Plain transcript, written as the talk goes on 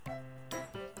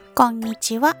こんに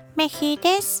ちは、めひ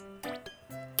です。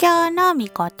今日の御言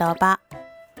葉、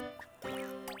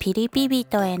ピリピ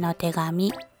人への手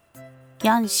紙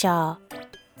4章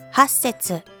8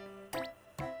節。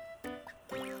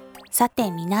さ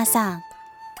て皆さん、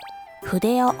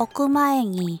筆を置く前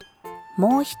に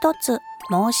もう一つ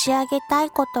申し上げた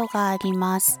いことがあり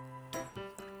ます。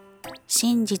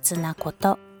真実なこ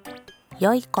と、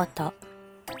良いこと、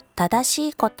正し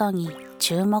いことに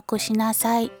注目しな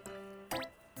さい。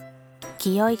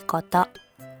きよいこと、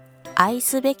愛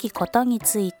すべきことに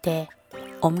ついて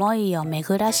思いをめ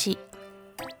ぐらし、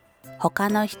他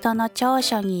の人の長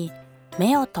所に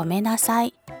目を留めなさ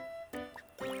い。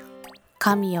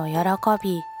神を喜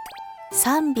び、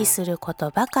賛美するこ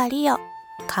とばかりを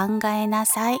考えな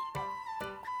さい。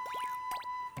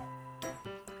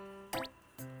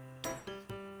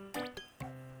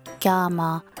今日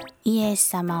もイエス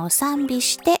様を賛美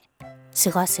して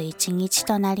過ごす一日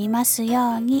となります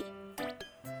ように。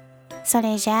そ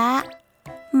れじゃあ、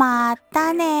ま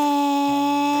たね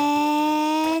ー。